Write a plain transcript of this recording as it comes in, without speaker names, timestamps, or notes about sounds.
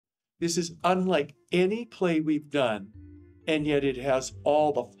This is unlike any play we've done, and yet it has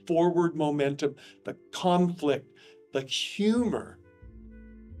all the forward momentum, the conflict, the humor.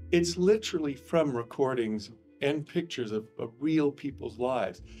 It's literally from recordings and pictures of real people's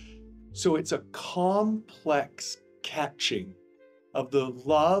lives. So it's a complex catching of the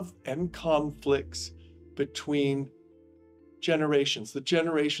love and conflicts between generations, the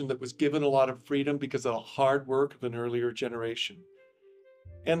generation that was given a lot of freedom because of the hard work of an earlier generation,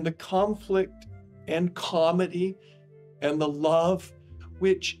 and the conflict and comedy and the love,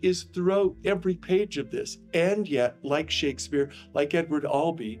 which is throughout every page of this. And yet, like Shakespeare, like Edward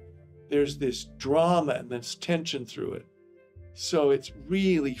Albee, there's this drama and this tension through it. So it's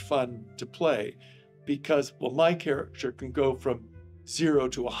really fun to play because, well, my character can go from 0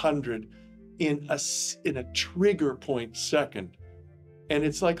 to 100 in a trigger point second. And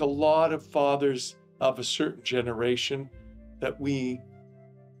it's like a lot of fathers of a certain generation that we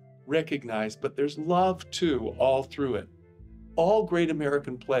recognize, but there's love too, all through it. All great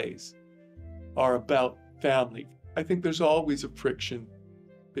American plays are about family. I think there's always a friction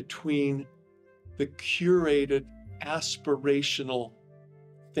between the curated, aspirational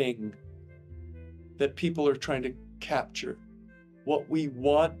thing that people are trying to capture, what we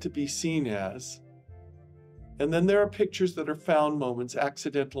want to be seen as. And then there are pictures that are found moments,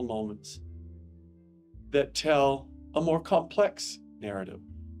 accidental moments, that tell a more complex narrative.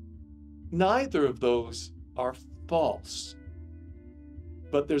 Neither of those are false,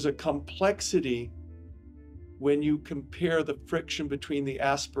 but there's a complexity when you compare the friction between the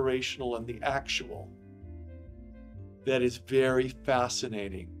aspirational and the actual that is very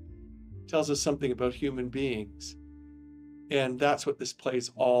fascinating. It tells us something about human beings. And that's what this play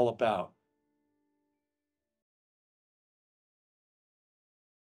is all about.